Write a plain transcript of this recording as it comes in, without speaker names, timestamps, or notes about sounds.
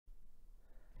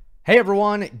Hey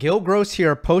everyone, Gill Gross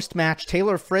here, post-match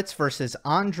Taylor Fritz versus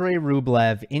Andrey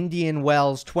Rublev, Indian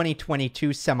Wells 2022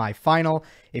 semifinal.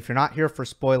 If you're not here for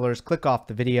spoilers, click off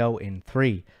the video in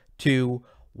 3, 2,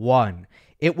 1.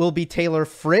 It will be Taylor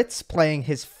Fritz playing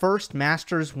his first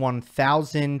Masters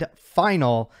 1000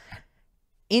 final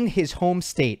in his home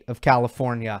state of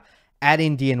California at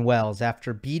Indian Wells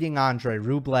after beating Andrey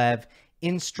Rublev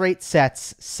in straight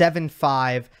sets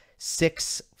 7-5,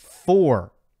 6-4.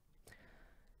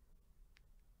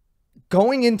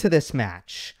 Going into this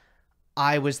match,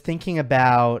 I was thinking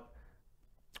about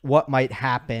what might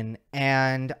happen,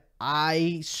 and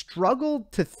I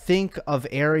struggled to think of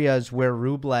areas where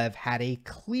Rublev had a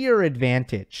clear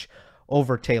advantage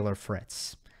over Taylor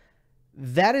Fritz.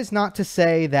 That is not to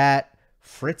say that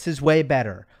Fritz is way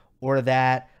better or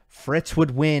that Fritz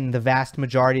would win the vast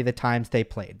majority of the times they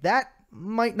played. That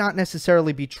might not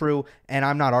necessarily be true, and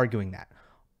I'm not arguing that.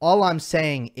 All I'm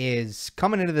saying is,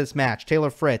 coming into this match, Taylor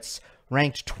Fritz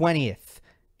ranked 20th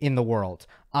in the world.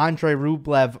 Andrey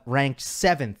Rublev ranked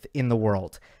 7th in the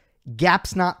world.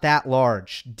 Gap's not that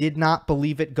large. Did not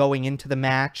believe it going into the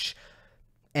match,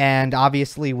 and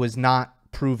obviously was not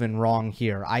proven wrong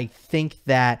here. I think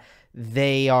that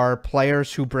they are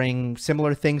players who bring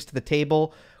similar things to the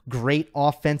table. Great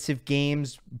offensive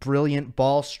games, brilliant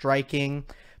ball striking,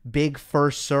 big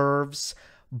first serves.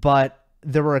 But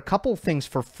there were a couple things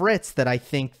for Fritz that I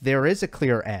think there is a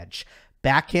clear edge.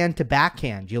 Backhand to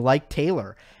backhand, you like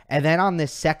Taylor. And then on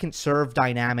this second serve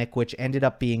dynamic, which ended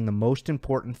up being the most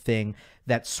important thing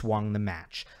that swung the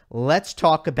match. Let's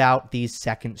talk about these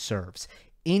second serves.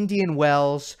 Indian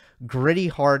Wells, gritty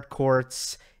hard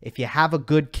courts. If you have a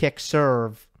good kick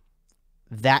serve,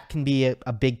 that can be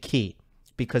a big key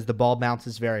because the ball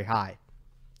bounces very high.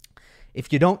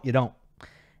 If you don't, you don't.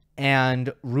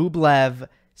 And Rublev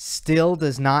still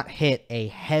does not hit a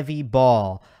heavy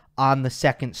ball on the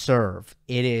second serve.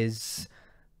 It is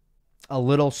a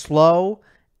little slow,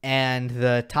 and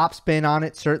the topspin on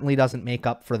it certainly doesn't make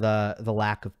up for the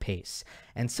lack of pace.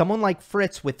 And someone like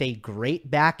Fritz with a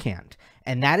great backhand,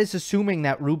 and that is assuming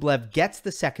that Rublev gets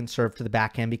the second serve to the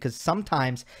backhand, because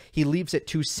sometimes he leaves it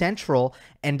too central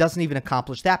and doesn't even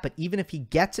accomplish that. But even if he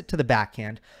gets it to the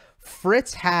backhand,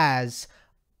 Fritz has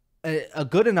a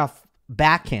good enough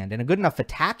backhand and a good enough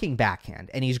attacking backhand,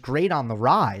 and he's great on the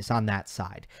rise on that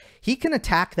side. He can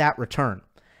attack that return.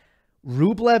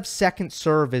 Rublev's second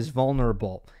serve is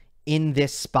vulnerable in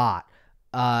this spot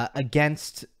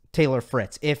against Taylor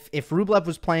Fritz. If Rublev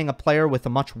was playing a player with a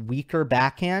much weaker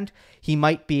backhand, he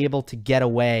might be able to get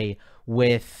away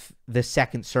with the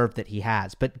second serve that he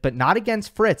has, but not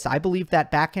against Fritz. I believe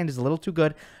that backhand is a little too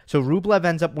good. So Rublev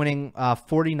ends up winning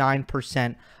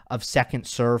 49% of second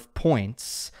serve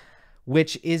points,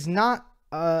 which is not,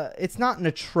 it's not an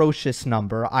atrocious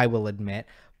number, I will admit,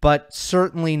 but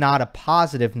certainly not a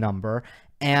positive number.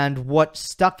 And what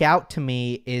stuck out to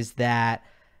me is that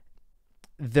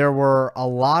there were a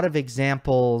lot of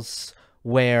examples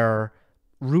where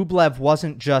Rublev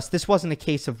wasn't just, this wasn't a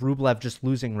case of Rublev just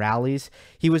losing rallies.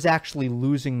 He was actually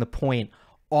losing the point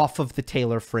off of the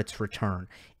Taylor Fritz return.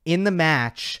 In the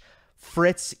match,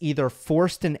 Fritz either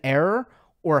forced an error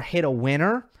or hit a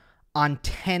winner on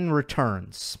 10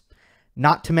 returns,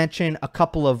 not to mention a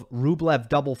couple of Rublev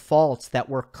double faults that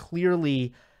were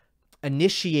clearly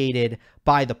initiated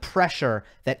by the pressure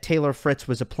that Taylor Fritz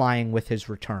was applying with his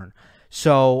return.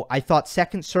 So I thought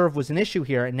second serve was an issue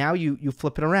here, and now you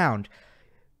flip it around.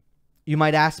 You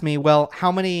might ask me, well,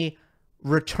 how many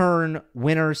return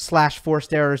winners /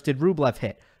 forced errors did Rublev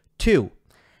hit? 2.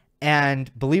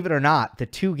 And believe it or not, the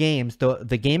 2 games,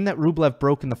 the game that Rublev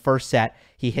broke in the first set,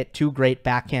 he hit 2 great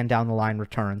backhand down the line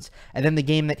returns. And then the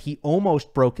game that he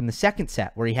almost broke in the second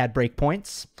set, where he had break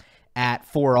points at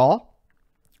 4-all,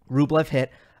 Rublev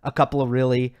hit a couple of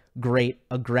really great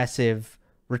aggressive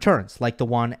returns, like the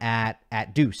one at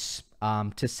deuce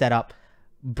to set up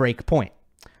break point,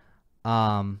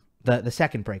 the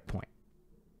second break point.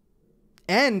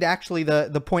 And actually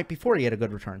the point before he had a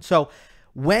good return. So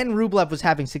when Rublev was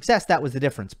having success, that was the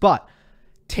difference. But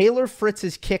Taylor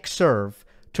Fritz's kick serve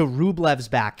to Rublev's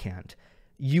backhand,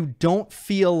 you don't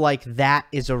feel like that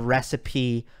is a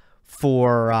recipe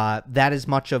for that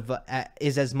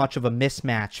is as much of a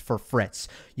mismatch for Fritz.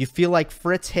 You feel like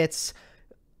Fritz hits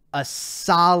a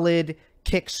solid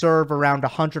kick serve around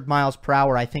 100 miles per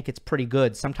hour. I think it's pretty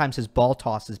good. Sometimes his ball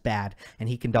toss is bad and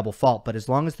he can double fault, but as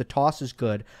long as the toss is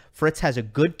good, Fritz has a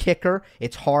good kicker.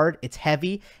 It's hard, it's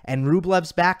heavy, and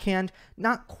Rublev's backhand,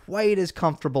 not quite as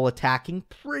comfortable attacking,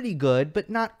 pretty good, but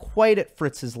not quite at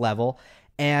Fritz's level.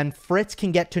 And Fritz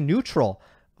can get to neutral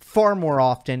far more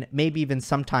often, maybe even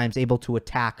sometimes able to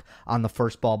attack on the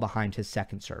first ball behind his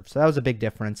second serve. So that was a big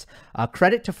difference.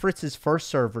 Credit to Fritz's first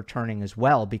serve returning as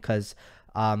well, because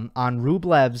on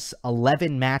Rublev's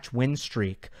 11-match win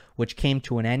streak, which came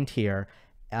to an end here,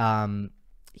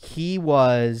 he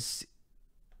won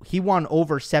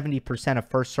over 70% of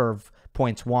first serve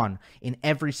points won in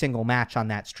every single match on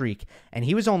that streak. And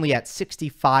he was only at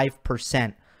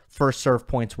 65% first serve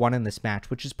points won in this match,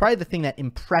 which is probably the thing that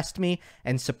impressed me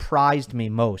and surprised me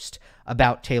most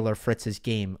about Taylor Fritz's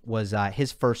game, was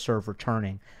his first serve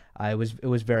returning. It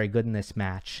was very good in this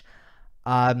match.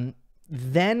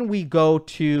 Then we go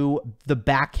to the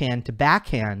backhand to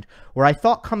backhand, where I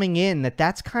thought coming in that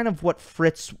that's kind of what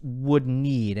Fritz would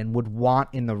need and would want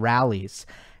in the rallies.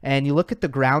 And you look at the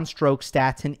ground stroke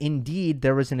stats, and indeed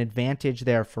there was an advantage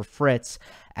there for Fritz,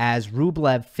 as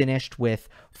Rublev finished with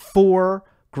 4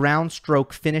 ground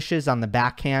stroke finishes on the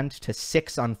backhand to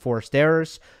 6 unforced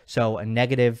errors. So a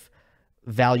negative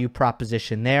value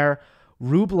proposition there.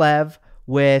 Rublev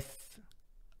with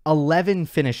 11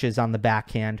 finishes on the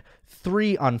backhand,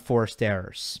 3 unforced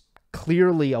errors.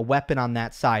 Clearly a weapon on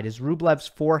that side. Is Rublev's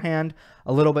forehand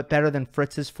a little bit better than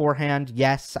Fritz's forehand?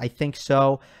 Yes, I think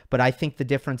so. But I think the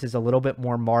difference is a little bit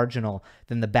more marginal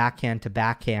than the backhand to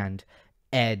backhand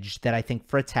edge that I think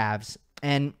Fritz has.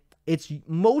 And it's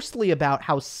mostly about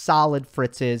how solid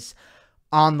Fritz is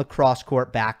on the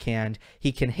cross-court backhand.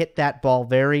 He can hit that ball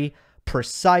very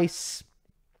precise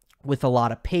with a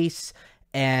lot of pace,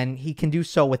 and he can do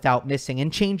so without missing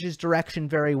and changes direction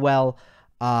very well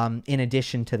in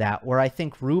addition to that, where I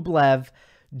think Rublev,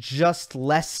 just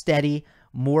less steady,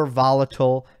 more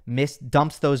volatile,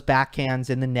 dumps those backhands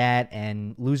in the net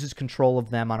and loses control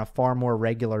of them on a far more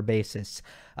regular basis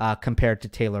compared to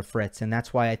Taylor Fritz. And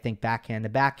that's why I think backhand to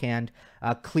backhand,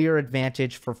 a clear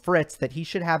advantage for Fritz that he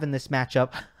should have in this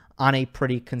matchup on a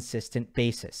pretty consistent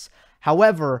basis.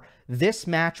 However, this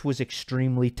match was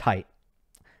extremely tight,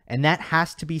 and that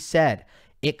has to be said.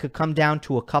 It could come down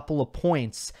to a couple of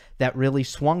points that really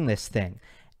swung this thing.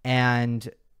 And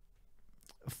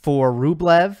for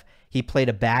Rublev, he played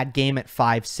a bad game at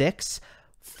 5-6.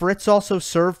 Fritz also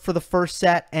served for the first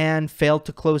set and failed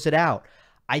to close it out.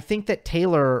 I think that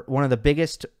Taylor, one of the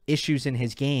biggest issues in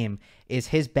his game is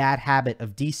his bad habit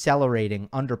of decelerating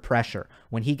under pressure.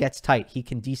 When he gets tight, he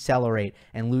can decelerate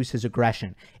and lose his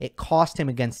aggression. It cost him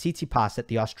against Tsitsipas at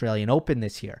the Australian Open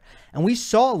this year. And we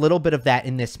saw a little bit of that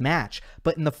in this match.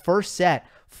 But in the first set,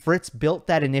 Fritz built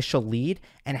that initial lead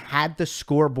and had the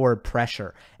scoreboard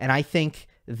pressure. And I think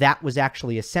that was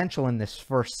actually essential in this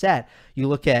first set. You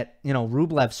look at,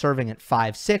 Rublev serving at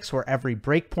 5-6, where every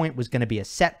break point was going to be a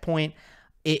set point.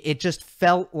 It just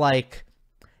felt like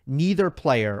neither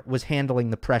player was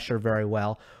handling the pressure very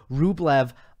well.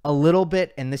 Rublev, a little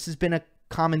bit, and this has been a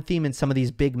common theme in some of these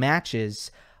big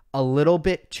matches, a little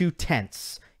bit too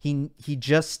tense. He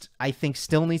just, I think,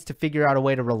 still needs to figure out a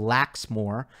way to relax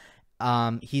more.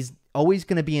 He's always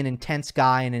going to be an intense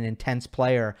guy and an intense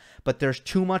player, but there's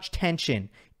too much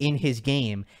tension in his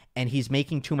game, and he's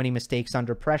making too many mistakes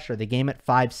under pressure. The game at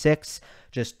 5-6,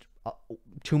 just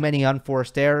too many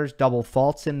unforced errors, double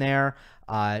faults in there,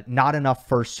 not enough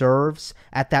first serves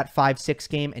at that 5-6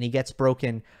 game, and he gets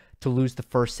broken to lose the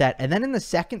first set. And then in the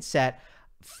second set,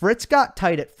 Fritz got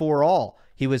tight at 4-all.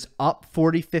 He was up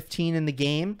 40-15 in the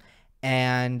game,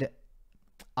 and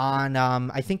on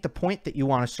I think the point that you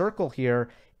want to circle here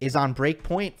is on break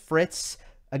point. Fritz,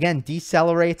 again,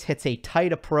 decelerates, hits a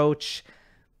tight approach.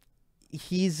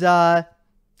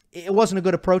 It wasn't a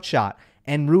good approach shot.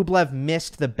 And Rublev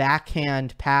missed the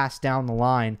backhand pass down the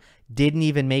line, didn't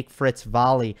even make Fritz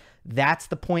volley. That's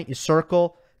the point you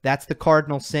circle. That's the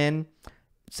cardinal sin.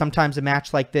 Sometimes a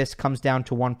match like this comes down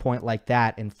to one point like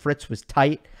that, and Fritz was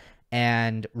tight,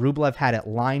 and Rublev had it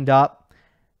lined up.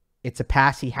 It's a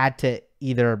pass he had to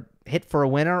either hit for a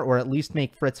winner or at least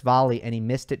make Fritz volley, and he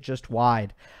missed it just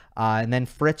wide. And then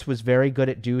Fritz was very good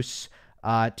at deuce,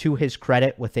 to his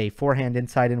credit, with a forehand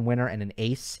inside-in winner and an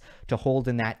ace to hold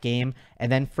in that game.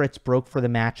 And then Fritz broke for the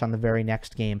match on the very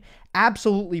next game.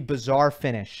 Absolutely bizarre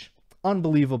finish.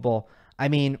 Unbelievable. I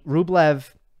mean,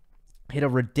 Rublev hit a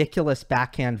ridiculous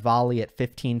backhand volley at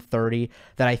 15-30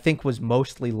 that I think was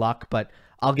mostly luck, but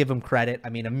I'll give him credit. I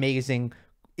mean, amazing,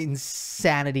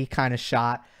 insanity kind of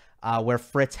shot where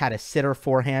Fritz had a sitter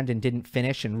forehand and didn't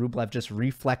finish, and Rublev just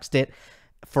reflexed it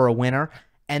for a winner.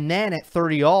 And then at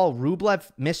 30-all, Rublev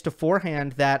missed a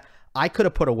forehand that I could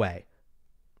have put away.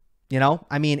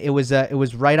 I mean, it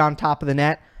was right on top of the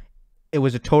net. It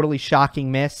was a totally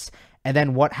shocking miss. And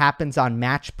then what happens on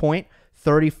match point?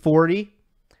 30-40,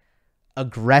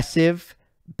 aggressive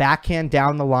backhand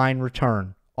down the line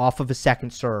return off of a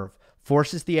second serve.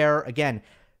 Forces the error. Again,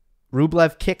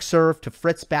 Rublev kick serve to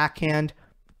Fritz backhand,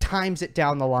 times it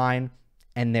down the line,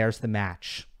 and there's the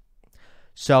match.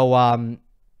 So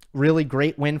really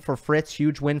great win for Fritz,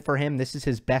 huge win for him. This is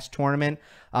his best tournament.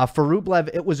 For Rublev,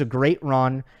 it was a great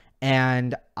run,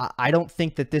 and I don't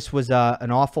think that this was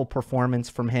an awful performance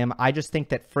from him. I just think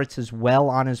that Fritz is well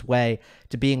on his way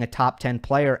to being a top 10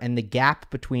 player, and the gap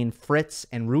between Fritz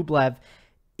and Rublev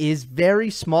is very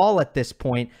small at this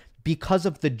point because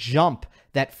of the jump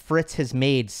that Fritz has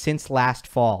made since last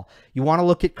fall. You want to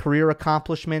look at career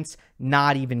accomplishments?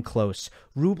 Not even close.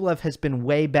 Rublev has been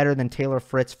way better than Taylor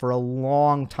Fritz for a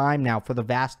long time now, for the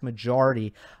vast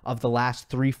majority of the last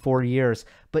 3-4 years.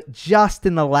 But just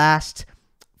in the last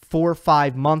 4 or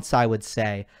 5 months, I would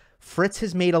say, Fritz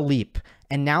has made a leap.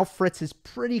 And now Fritz is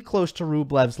pretty close to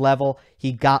Rublev's level.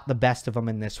 He got the best of him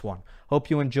in this one. Hope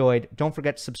you enjoyed. Don't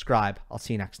forget to subscribe. I'll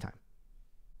see you next time.